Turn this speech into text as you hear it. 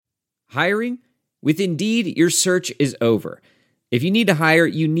Hiring? With Indeed, your search is over. If you need to hire,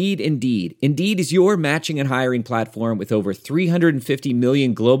 you need Indeed. Indeed is your matching and hiring platform with over 350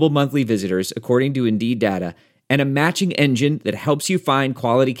 million global monthly visitors, according to Indeed data, and a matching engine that helps you find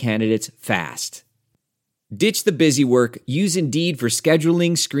quality candidates fast. Ditch the busy work. Use Indeed for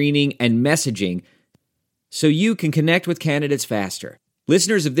scheduling, screening, and messaging so you can connect with candidates faster.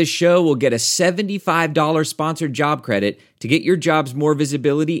 Listeners of this show will get a $75 sponsored job credit to get your jobs more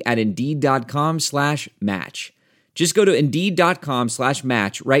visibility at Indeed.com/match. Just go to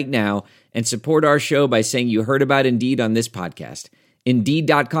Indeed.com/match right now and support our show by saying you heard about Indeed on this podcast.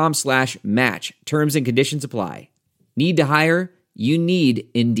 Indeed.com/match. Terms and conditions apply. Need to hire? You need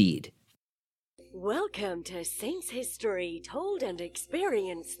Indeed. Welcome to Saints History, told and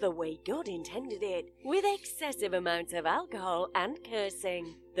experienced the way God intended it, with excessive amounts of alcohol and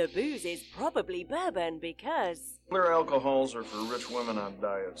cursing. The booze is probably bourbon because... Other alcohols are for rich women on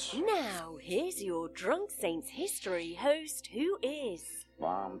diets. Now, here's your Drunk Saints History host, who is...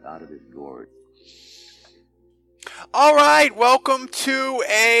 bombed out of his gourd. All right, welcome to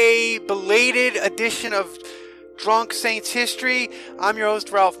a belated edition of Drunk Saints History. I'm your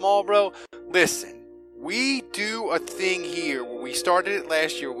host, Ralph Marlboro. Listen, we do a thing here where we started it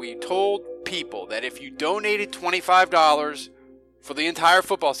last year. We told people that if you donated $25 for the entire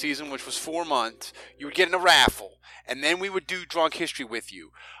football season, which was 4 months, you would get in a raffle, and then we would do Drunk History with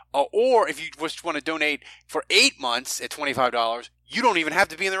you. Or if you just want to donate for 8 months at $25, you don't even have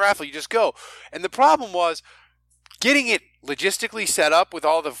to be in the raffle. You just go. And the problem was getting it logistically set up with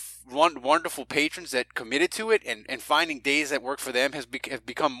all the wonderful patrons that committed to it and finding days that work for them has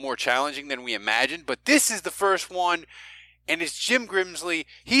become more challenging than we imagined. But this is the first one, and it's Jim Grimsley.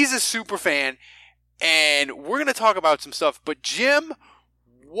 He's a super fan, and we're going to talk about some stuff. But Jim,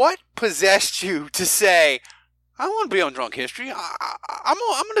 what possessed you to say, I want to be on Drunk History. I'm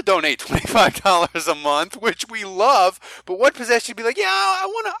going to donate $25 a month, which we love. But what possessed you to be like, yeah, I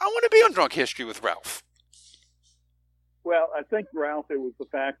want to be on Drunk History with Ralph? Well, I think, Ralph, it was the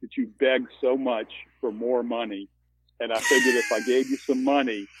fact that you begged so much for more money, and I figured if I gave you some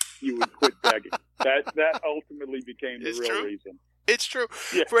money, you would quit begging. That ultimately became the real reason. It's true.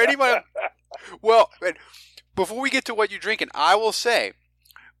 Yeah. For anyone, well, before we get to what you're drinking, I will say,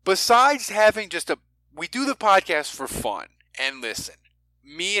 besides having we do the podcast for fun, and listen,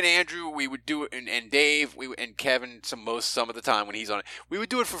 me and Andrew, we would do it, and Dave, and Kevin, some of the time when he's on it, we would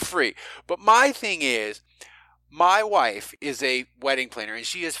do it for free. But my thing is, my wife is a wedding planner, and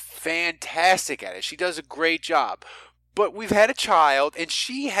she is fantastic at it. She does a great job. But we've had a child, and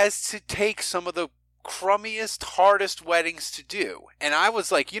she has to take some of the crummiest, hardest weddings to do. And I was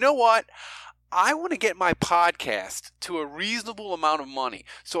like, you know what? I want to get my podcast to a reasonable amount of money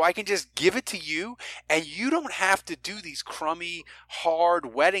so I can just give it to you, and you don't have to do these crummy,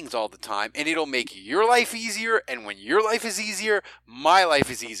 hard weddings all the time, and it'll make your life easier, and when your life is easier, my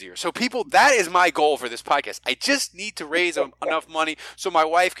life is easier. So people, that is my goal for this podcast. I just need to raise enough money so my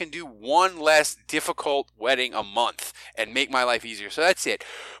wife can do one less difficult wedding a month and make my life easier. So that's it.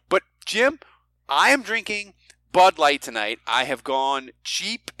 But Jim, I am drinking Bud Light tonight. I have gone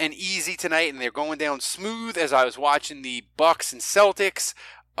cheap and easy tonight, and they're going down smooth as I was watching the Bucks and Celtics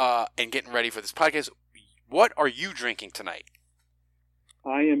and getting ready for this podcast. What are you drinking tonight?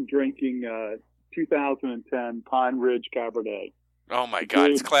 I am drinking 2010 Pine Ridge Cabernet. Oh, my God.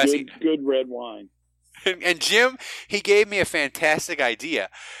 It's classy. Good red wine. And Jim, he gave me a fantastic idea.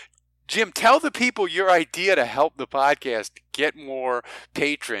 Jim, tell the people your idea to help the podcast get more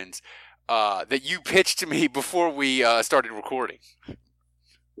patrons that you pitched to me before we started recording.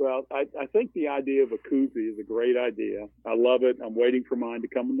 Well, I think the idea of a koozie is a great idea. I love it. I'm waiting for mine to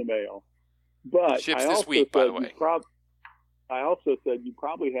come in the mail. But ships this week, by the way. I also said you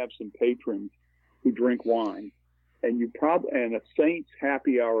probably have some patrons who drink wine, and and a Saints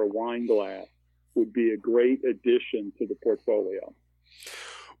Happy Hour wine glass would be a great addition to the portfolio.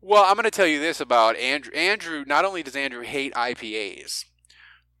 Well, I'm going to tell you this about Andrew. Andrew, not only does Andrew hate IPAs,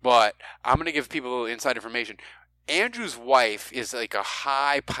 but I'm going to give people a little inside information. Andrew's wife is like a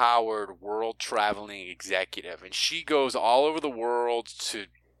high-powered world-traveling executive, and she goes all over the world to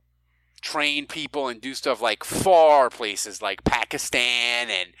train people and do stuff like far places like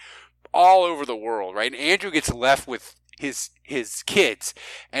Pakistan and all over the world, right? And Andrew gets left with his kids,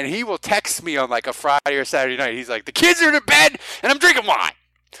 and he will text me on like a Friday or Saturday night. He's like, the kids are in bed, and I'm drinking wine.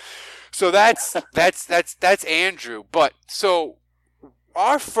 So that's Andrew. But so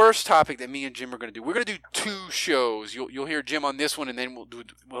our first topic that me and Jim are going to do, we're going to do two shows. You'll hear Jim on this one, and then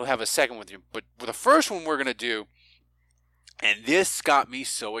we'll have a second with you. But the first one we're going to do And this got me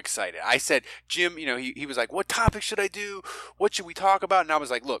so excited. I said, Jim, he was like, what topic should I do? What should we talk about? And I was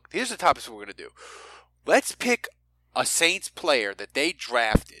like, look, here's the topics we're going to do. Let's pick a Saints player that they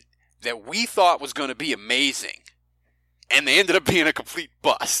drafted that we thought was going to be amazing. And they ended up being a complete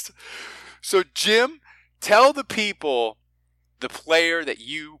bust. So, Jim, tell the people the player that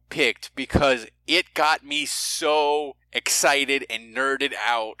you picked, because it got me so excited and nerded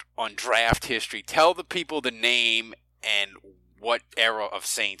out on draft history. Tell the people the name and what era of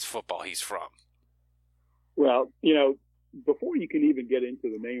Saints football he's from. Well, before you can even get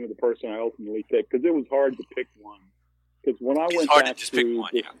into the name of the person I ultimately picked, because it was hard to pick one. Because when I went back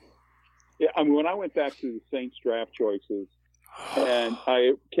when I went back to the Saints draft choices, and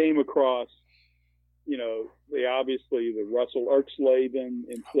I came across, the Russell Erxleben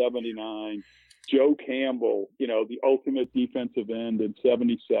in 79, Joe Campbell, the ultimate defensive end in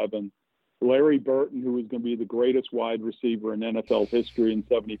 77, Larry Burton, who was going to be the greatest wide receiver in NFL history in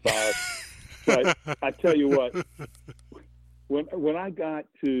 75. But I tell you what, when I got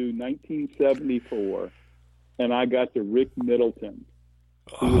to 1974 and I got to Rick Middleton,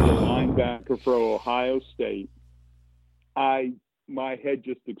 who was a linebacker for Ohio State, my head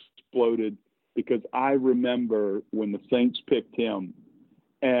just exploded, because I remember when the Saints picked him,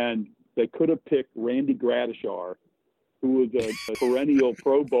 and they could have picked Randy Gradishar, who was a perennial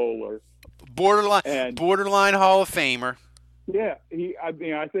Pro Bowler. Borderline Hall of Famer. Yeah, I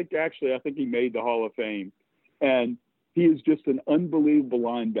think he made the Hall of Fame, and he is just an unbelievable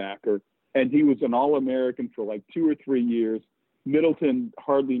linebacker. And he was an All-American for like 2 or 3 years. Middleton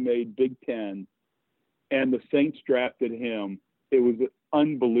hardly made Big Ten, and the Saints drafted him. It was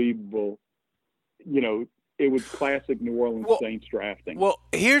unbelievable. It was classic New Orleans Saints drafting. Well,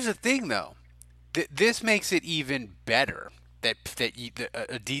 here's the thing, though. This makes it even better.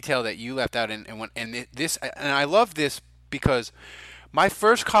 A detail that you left out, and I love this, because my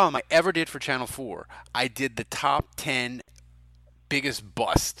first column I ever did for Channel 4, I did the top 10 biggest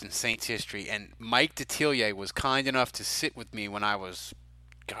busts in Saints history, and Mike Detillier was kind enough to sit with me when I was,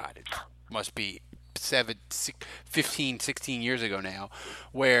 it must be 15, 16 years ago now,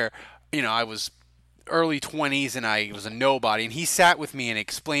 where, I was early 20s and I was a nobody, and he sat with me and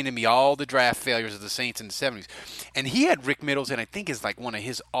explained to me all the draft failures of the Saints in the 70s. And he had Rick Middleton, I think, is like one of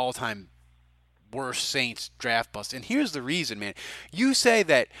his all-time worst Saints draft busts. And here's the reason, man. You say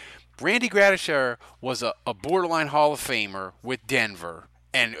that Randy Gradishar was a borderline Hall of Famer with Denver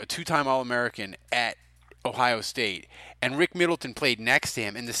and a 2-time All-American at Ohio State, and Rick Middleton played next to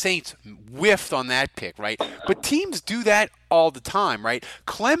him, and the Saints whiffed on that pick, right? But teams do that all the time, right?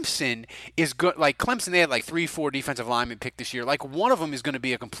 Clemson is good. Like Clemson, they had like 3-4 defensive linemen picked this year. Like one of them is going to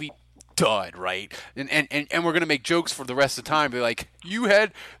be a complete dud, right? And we're going to make jokes for the rest of the time. Be like, you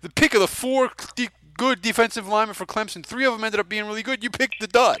had the pick of the 4 good defensive linemen for Clemson. 3 of them ended up being really good. You picked the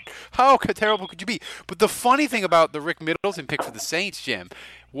dud. How terrible could you be? But the funny thing about the Rick Middleton pick for the Saints, Jim,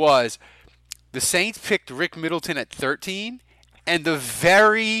 was the Saints picked Rick Middleton at 13, and the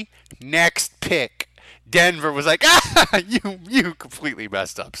very next pick, Denver was like, you completely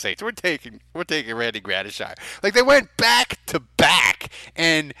messed up, Saints. We're taking Randy Gradishar. Like they went back to back,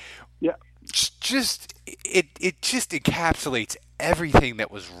 and just it just encapsulates everything that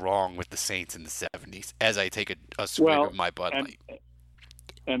was wrong with the Saints in the 70s. As I take a swig of my Bud Light,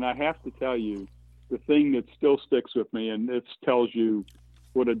 and I have to tell you, the thing that still sticks with me, and it tells you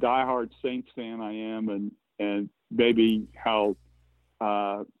what a diehard Saints fan I am, and maybe how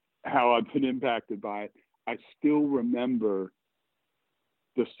I've been impacted by it. I still remember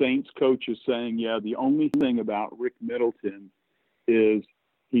the Saints coaches saying, the only thing about Rick Middleton is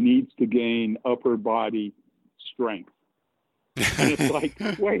he needs to gain upper body strength. And it's like,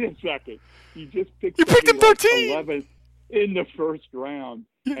 wait a second. You picked him 11th in the first round,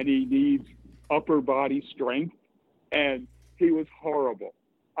 and he needs upper body strength, and he was horrible.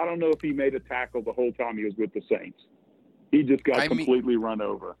 I don't know if he made a tackle the whole time he was with the Saints. He just got completely run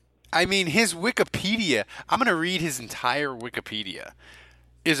over. I mean, his Wikipedia, I'm going to read his entire Wikipedia.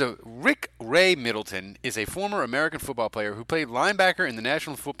 Rick Ray Middleton is a former American football player who played linebacker in the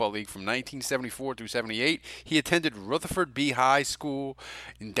National Football League from 1974 through 78. He attended Rutherford B. High School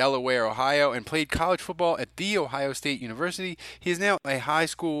in Delaware, Ohio, and played college football at The Ohio State University. He is now a high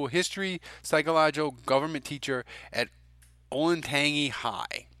school history, psychological, government teacher at Olentangy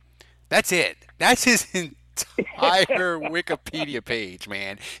High. That's it. That's his entire Wikipedia page,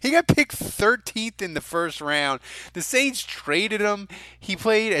 man. He got picked 13th in the first round. The Saints traded him. He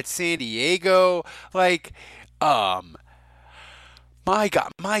played at San Diego. Like, my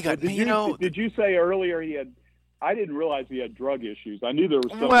God. Did you say earlier he had I didn't realize he had drug issues. I knew there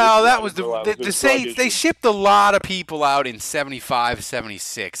was some. Well, that I was didn't realize the there was Saints. drug They issues. shipped a lot of people out in 75,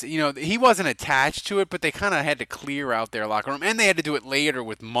 76. You know, he wasn't attached to it, but they kind of had to clear out their locker room, and they had to do it later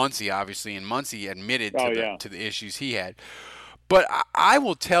with Muncie, obviously, and Muncie admitted to the issues he had. But I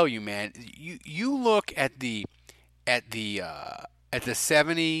will tell you, man, you look at the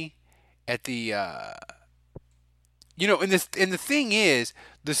 70, at the you know, and the thing is,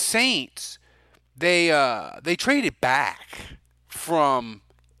 the Saints, they traded back from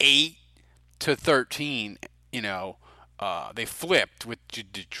 8 to 13. You know, they flipped with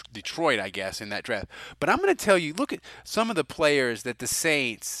Detroit, I guess, in that draft. But I'm going to tell you, look at some of the players that the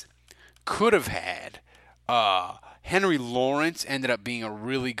Saints could have had. Henry Lawrence ended up being a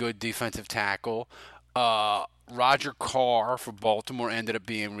really good defensive tackle. Roger Carr for Baltimore ended up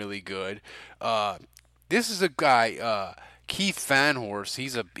being really good. This is a guy, Keith Fanhorst.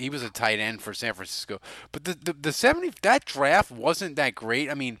 He was a tight end for San Francisco. But the 70, that draft wasn't that great.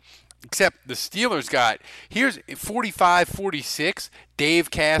 I mean, except the Steelers got, here's 45, 46,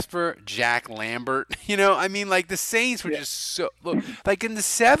 Dave Casper, Jack Lambert. You know, I mean, like the Saints were just so, look, like in the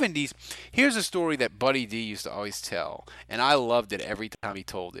 70s, here's a story that Buddy D used to always tell, and I loved it every time he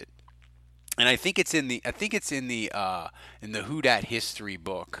told it. And I think it's in the Who Dat History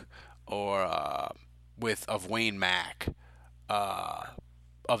book, or of Wayne Mack,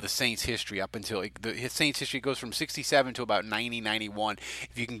 of the Saints history up until the Saints history goes from 67 to about 91.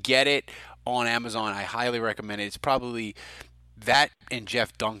 If you can get it on Amazon, I highly recommend it. It's probably that and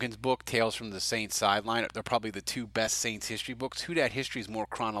Jeff Duncan's book, Tales from the Saints Sideline. They're probably the two best Saints history books. Who Dat History is more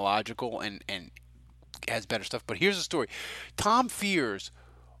chronological and has better stuff. But here's the story. Tom Fears,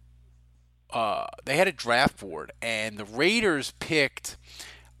 they had a draft board, and the Raiders picked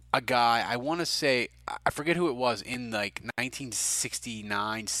a guy, I want to say, I forget who it was, in like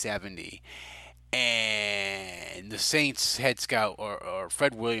 1969, 70. And the Saints head scout, or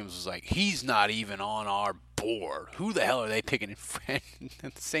Fred Williams, was like, he's not even on our board. Who the hell are they picking? And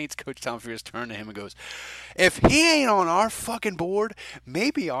the Saints coach Tom Fears turned to him and goes, if he ain't on our fucking board,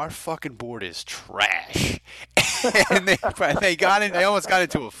 maybe our fucking board is trash. And they almost got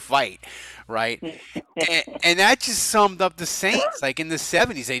into a fight, right? And that just summed up the Saints. Like in the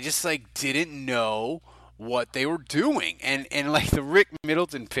 70s, they just like didn't know what they were doing, and like the Rick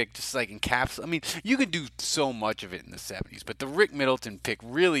Middleton pick just like encapsulates. I mean, you could do so much of it in the 70s, but the Rick Middleton pick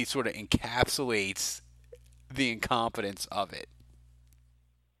really sort of encapsulates the incompetence of it.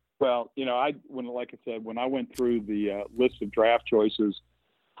 Well, you know, like I said, when I went through the list of draft choices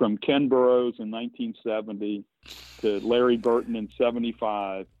from Ken Burroughs in 1970 to Larry Burton in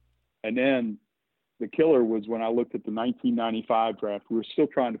 75, and then the killer was when I looked at the 1995 draft. We were still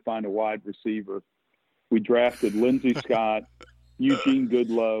trying to find a wide receiver. We drafted Lindsey Scott, Eugene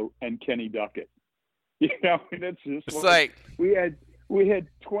Goodlow, and Kenny Duckett. You know, and it's like we had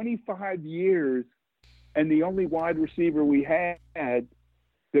 25 years, and the only wide receiver we had that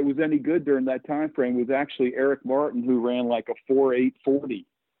was any good during that time frame was actually Eric Martin, who ran like a 4.8 40,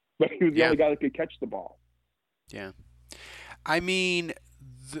 but he was the only guy that could catch the ball. Yeah, I mean,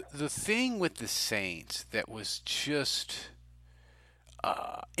 the thing with the Saints that was just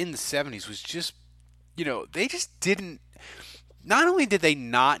in the 70s was just, you know, they just didn't. Not only did they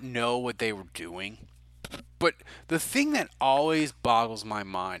not know what they were doing, but the thing that always boggles my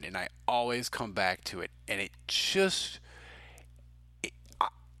mind, and I always come back to it, and it just,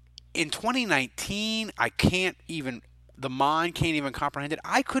 in 2019, the mind can't even comprehend it.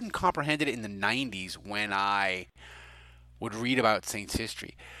 I couldn't comprehend it in the 90s when I would read about Saints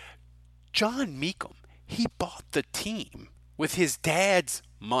history. John Meekum, he bought the team with his dad's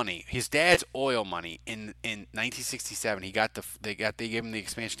money, his dad's oil money in 1967. They gave him the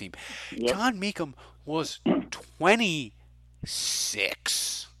expansion team. Yep. John Meekum was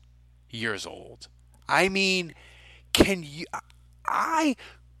 26 years old. I mean, I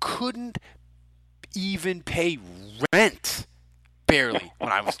couldn't even pay rent barely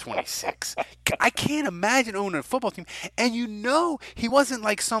when I was 26. I can't imagine owning a football team. And you know, he wasn't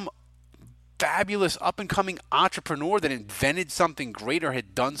like some fabulous up-and-coming entrepreneur that invented something great or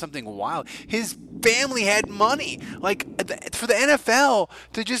had done something wild. His family had money. Like, for the NFL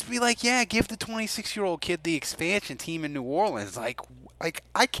to just be like, yeah, give the 26-year-old kid the expansion team in New Orleans. Like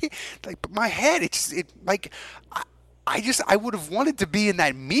I can't, like, my head, I would have wanted to be in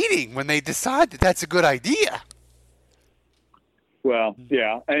that meeting when they decide that that's a good idea. Well,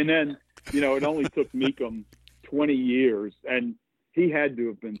 yeah. And then, you know, it only took Meekum 20 years, and he had to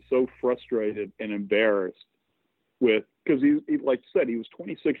have been so frustrated and embarrassed because he, like you said, he was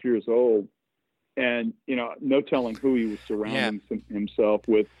 26 years old, and, you know, no telling who he was surrounding himself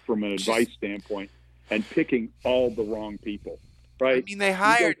with from an advice standpoint. and picking all the wrong people. Right? I mean, they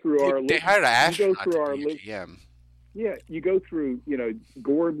hired an astronaut to be a GM. Yeah, you go through,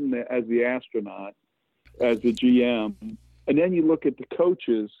 Gordon as the astronaut, as the GM, and then you look at the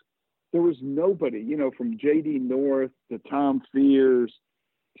coaches. There was nobody, from J.D. North to Tom Fears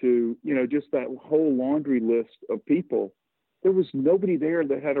to, just that whole laundry list of people. There was nobody there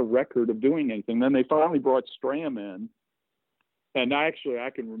that had a record of doing anything. Then they finally brought Stram in. And I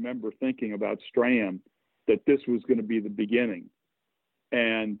can remember thinking about Stram, that this was going to be the beginning.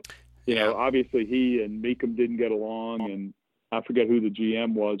 And, obviously he and Meekum didn't get along, and I forget who the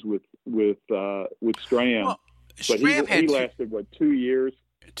GM was with Stram. Well, but he lasted, 2 years?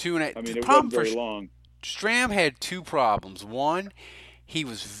 2.5. I mean, it wasn't very long. Stram had two problems. One,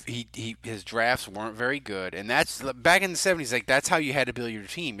 his drafts weren't very good, and that's back in the 70s. Like, that's how you had to build your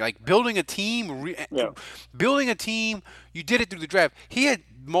team. Like, building a team, you did it through the draft. He had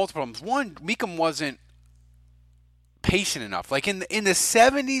multiple problems. One, Meekum wasn't patient enough. Like in the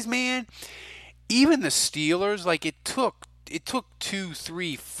 70s, man, even the Steelers, like it took 2,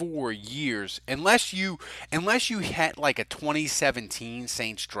 3, 4 years, unless you had like a 2017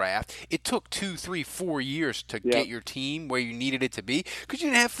 Saints draft. It took 2, 3, 4 years to get your team where you needed it to be, because you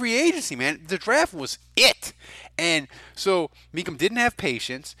didn't have free agency, man. The draft was it, and so Meekum didn't have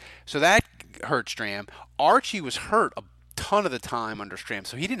patience, so that hurt Stram. Archie was hurt a ton of the time under Stram,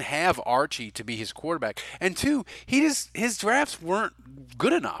 so he didn't have Archie to be his quarterback. And two, his drafts weren't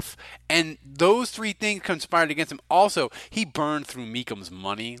good enough, and those three things conspired against him. Also, he burned through Meekum's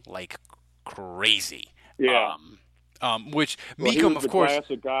money like crazy. Yeah. Which Meekum, of course, he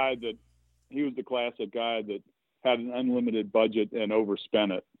was the classic guy that had an unlimited budget and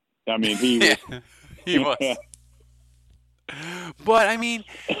overspent it. I mean, he was. He was. But I mean.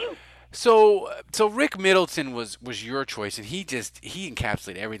 So Rick Middleton was your choice, and he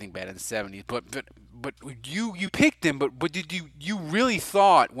encapsulated everything bad in the 70s. But you picked him, but did you really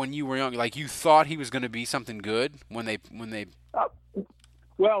thought when you were young, like you thought he was going to be something good when they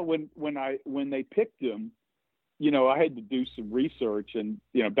Well, when they picked him, I had to do some research, and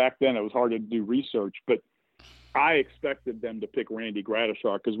back then it was hard to do research, but I expected them to pick Randy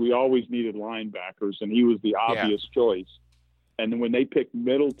Gradishar because we always needed linebackers, and he was the obvious choice. And then when they picked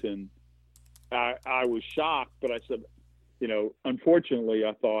Middleton, I was shocked, but I said, unfortunately,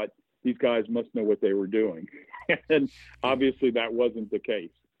 I thought these guys must know what they were doing. And obviously that wasn't the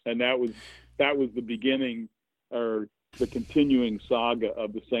case. And that was the beginning, or the continuing saga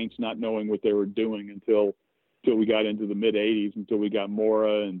of the Saints not knowing what they were doing until we got into the mid-'80s, until we got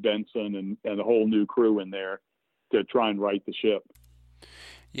Mora and Benson and a whole new crew in there to try and right the ship.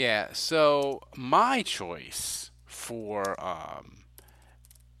 Yeah, so my choice for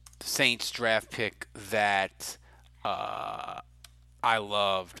Saints draft pick that I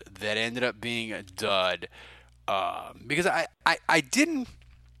loved, that ended up being a dud, because I didn't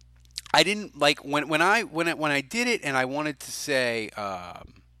like when I did it, and I wanted to say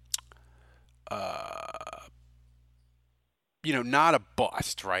not a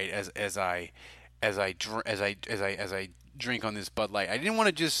bust, right, as I drink on this Bud Light. I didn't want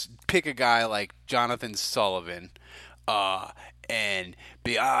to just pick a guy like Jonathan Sullivan and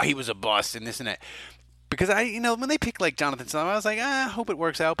be he was a bust and this and that, because when they picked like Jonathan Sullivan, I was like, I hope it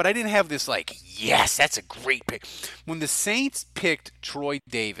works out, but I didn't have this like, yes, that's a great pick. When the Saints picked Troy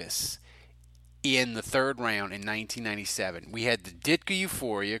Davis in the third round in 1997, we had the Ditka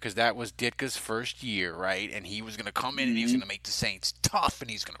euphoria, because that was Ditka's first year, right? And he was going to come in and he was going to make the Saints tough, and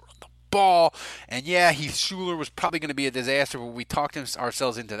he's going to run the ball. And yeah, Heath Schuler was probably going to be a disaster, but we talked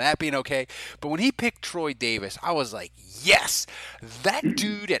ourselves into that being okay. But when he picked Troy Davis, I was like, yes, that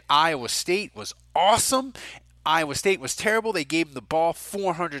dude at Iowa State was awesome. Iowa State was terrible. They gave him the ball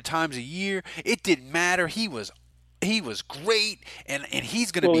 400 times a year. It didn't matter. He was great, and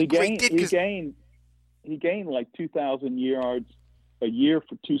he's going to be great. He gained like 2,000 yards a year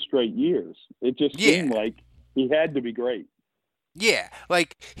for 2 straight years. It just seemed like he had to be great. Yeah,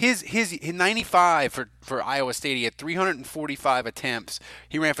 like his 95 for Iowa State, he had 345 attempts.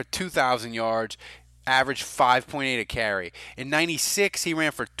 He ran for 2,000 yards, averaged 5.8 a carry. In 96, he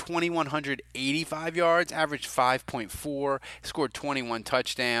ran for 2,185 yards, averaged 5.4, scored 21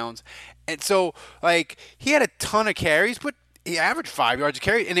 touchdowns. And so, like, he had a ton of carries, but he averaged 5 yards a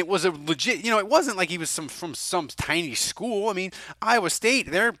carry, and it was a legit, it wasn't like he was from some tiny school. I mean, Iowa State,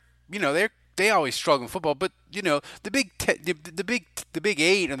 they always struggle in football, but the Big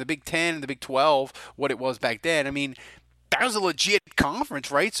 8 and the Big 10 and the Big 12, what it was back then, I mean, that was a legit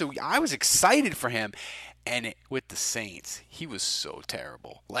conference, right? So I was excited for him. And with the Saints, he was so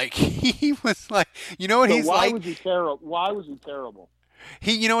terrible. Like, he was like, what he's like? Why was he terrible?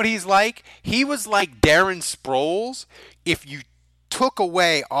 You know what he's like? He was like Darren Sproles if you took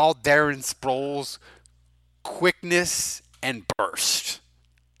away all Darren Sproles' quickness and burst.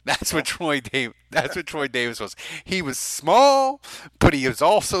 That's what Troy Davis was. He was small, but he was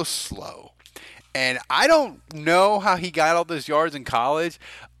also slow. And I don't know how he got all those yards in college.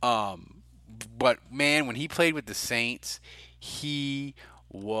 But man, when he played with the Saints, he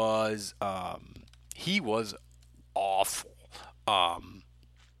was awful. Well,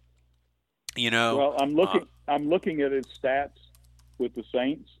 I'm looking at his stats with the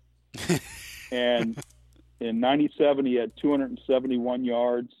Saints, and in '97 he had 271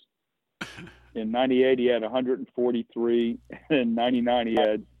 yards. In '98 he had 143, and in '99 he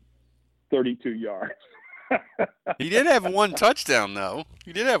had 32 yards. He did have one touchdown, though.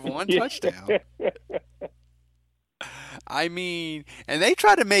 Touchdown. I mean, and they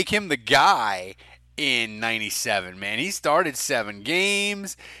tried to make him the guy in '97. Man, he started 7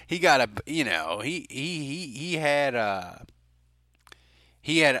 games. He got he had a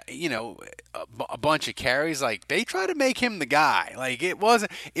bunch of carries. Like, they tried to make him the guy. Like, it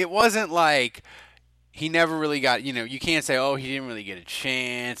wasn't like he never really got, you can't say, oh, he didn't really get a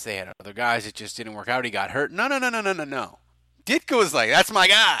chance. They had other guys that just didn't work out. He got hurt. No. Ditka was like, that's my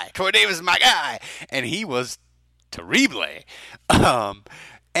guy. Troy Davis is my guy. And he was terrible. And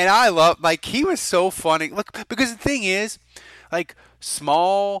I love, like, he was so funny. Look, because the thing is, like,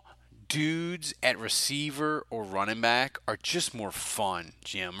 small dudes at receiver or running back are just more fun,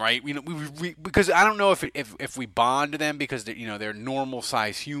 Jim, right? We because I don't know if we bond to them because they're normal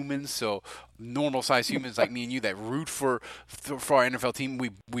size humans. So normal size humans like me and you that root for our NFL team,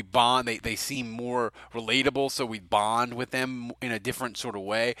 we bond. They seem more relatable, so we bond with them in a different sort of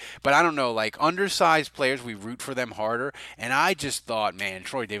way. But I don't know, like undersized players, we root for them harder. And I just thought, man,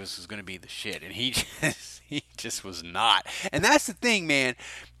 Troy Davis was going to be the shit, and he just was not. And that's the thing, man.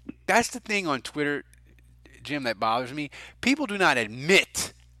 That's the thing on Twitter, Jim, that bothers me. People do not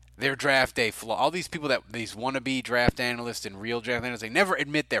admit their draft day flaw. All these people these wannabe draft analysts and real draft analysts, they never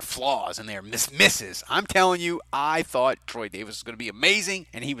admit their flaws and their misses. I'm telling you, I thought Troy Davis was going to be amazing,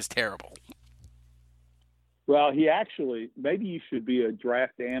 and he was terrible. Well, maybe you should be a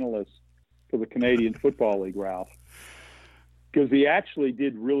draft analyst for the Canadian Football League, Ralph, because he actually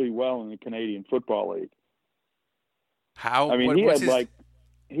did really well in the Canadian Football League. How? I mean, he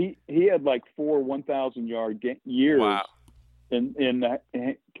had like 4 1,000-yard years. Wow. in the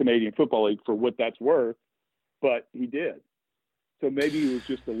Canadian Football League for what that's worth, but he did. So maybe he was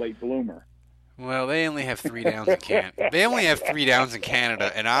just a late bloomer. Well, they only have 3 downs in Canada. They only have 3 downs in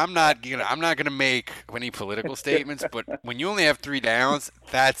Canada, and I'm not gonna make any political statements, but when you only have 3 downs,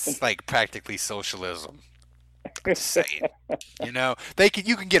 that's like practically socialism. Just saying.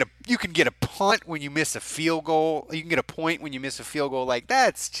 You can get a punt when you miss a field goal. You can get a point when you miss a field goal. Like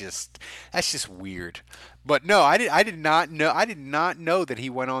that's just weird. But no, I did not know that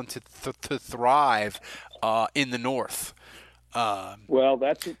he went on to thrive in the North. Well,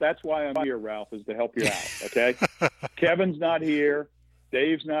 that's why I'm here, Ralph, is to help you out. Okay, Kevin's not here,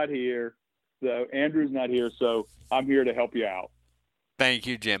 Dave's not here, so Andrew's not here, so I'm here to help you out. Thank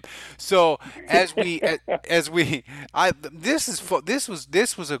you, Jim. So this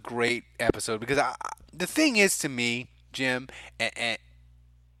was a great episode because the thing is to me, Jim, and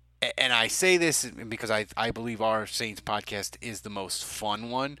I say this because I believe our Saints podcast is the most fun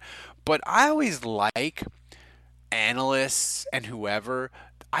one, but I always like analysts and whoever.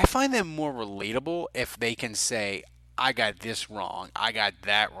 I find them more relatable if they can say, I got this wrong, I got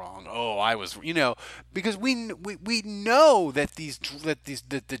that wrong. Oh, I was, because we know that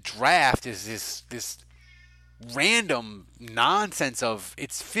the draft is this random nonsense of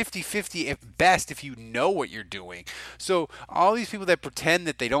it's 50-50 at best if you know what you're doing. So all these people that pretend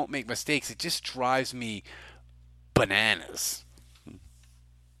that they don't make mistakes, it just drives me bananas.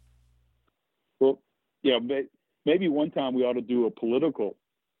 Well, maybe one time we ought to do a political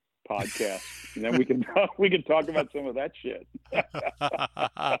podcast, and then we can talk about some of that shit.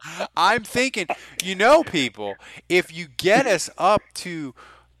 I'm thinking, people, if you get us up to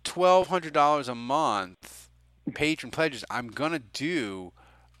 $1,200 a month patron pledges, I'm gonna do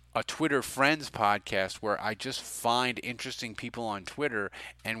a Twitter Friends podcast where I just find interesting people on Twitter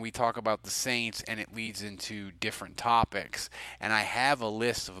and we talk about the Saints and it leads into different topics. And I have a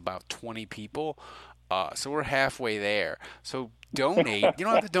list of about 20 people. So we're halfway there. So donate. You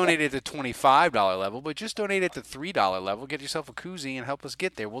don't have to donate at the $25 level, but just donate at the $3 level. Get yourself a koozie and help us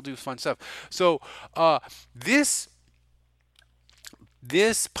get there. We'll do fun stuff. So this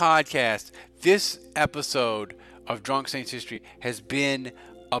podcast, this episode of Drunk Saints History has been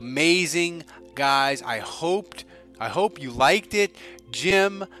amazing, guys. I I hope you liked it.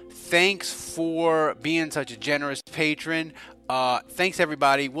 Jim, thanks for being such a generous patron. Thanks,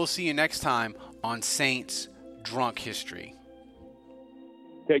 everybody. We'll see you next time on Saints Drunk History.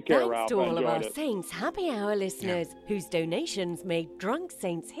 Take care, Thanks Ralph. to I all of our enjoyed it. Saints Happy Hour listeners whose donations made Drunk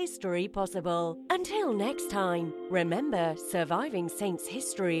Saints history possible. Until next time, remember, surviving Saints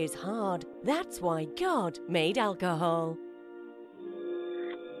history is hard. That's why God made alcohol.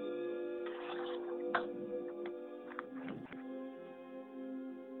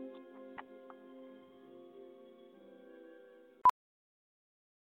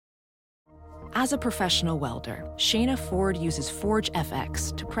 As a professional welder, Shayna Ford uses Forge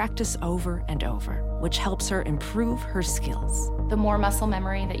FX to practice over and over, which helps her improve her skills. The more muscle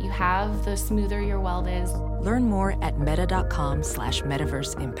memory that you have, the smoother your weld is. Learn more at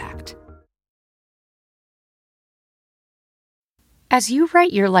meta.com/metaverseimpact. As you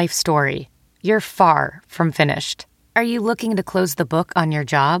write your life story, you're far from finished. Are you looking to close the book on your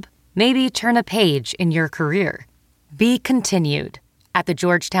job? Maybe turn a page in your career? Be continued at the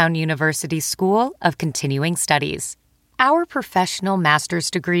Georgetown University School of Continuing Studies. Our professional master's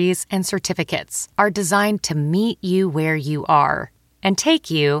degrees and certificates are designed to meet you where you are and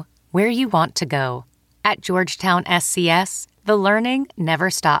take you where you want to go. At Georgetown SCS, the learning never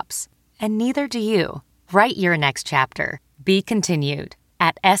stops, and neither do you. Write your next chapter. Be continued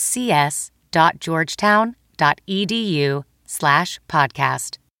at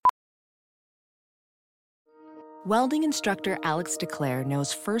scs.georgetown.edu/podcast. Welding instructor Alex DeClaire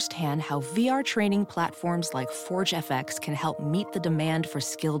knows firsthand how VR training platforms like ForgeFX can help meet the demand for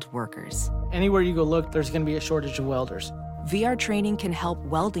skilled workers. Anywhere you go look, there's going to be a shortage of welders. VR training can help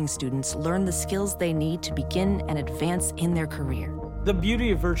welding students learn the skills they need to begin and advance in their career. The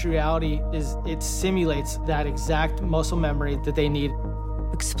beauty of virtual reality is it simulates that exact muscle memory that they need.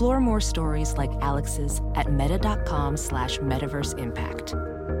 Explore more stories like Alex's at meta.com/metaverseimpact.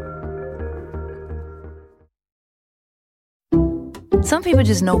 Some people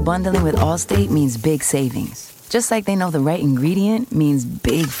just know bundling with Allstate means big savings. Just like they know the right ingredient means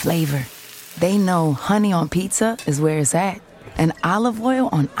big flavor. They know honey on pizza is where it's at. And olive oil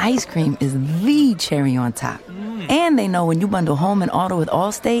on ice cream is the cherry on top. And they know when you bundle home and auto with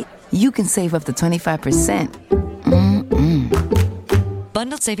Allstate, you can save up to 25%.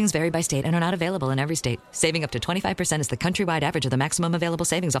 Bundled savings vary by state and are not available in every state. Saving up to 25% is the countrywide average of the maximum available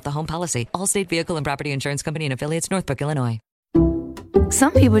savings off the home policy. Allstate Vehicle and Property Insurance Company and Affiliates, Northbrook, Illinois.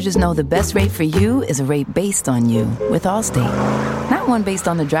 Some people just know the best rate for you is a rate based on you with Allstate. Not one based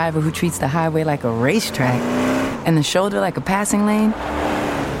on the driver who treats the highway like a racetrack and the shoulder like a passing lane.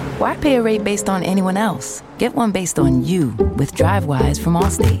 Why pay a rate based on anyone else? Get one based on you with DriveWise from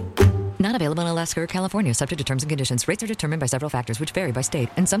Allstate. Not available in Alaska or California, subject to terms and conditions. Rates are determined by several factors, which vary by state.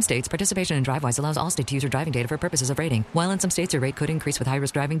 In some states, participation in DriveWise allows Allstate to use your driving data for purposes of rating. While in some states, your rate could increase with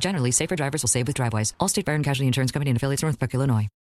high-risk driving. Generally, safer drivers will save with DriveWise. Allstate Fire and Casualty Insurance Company and Affiliates, Northbrook, Illinois.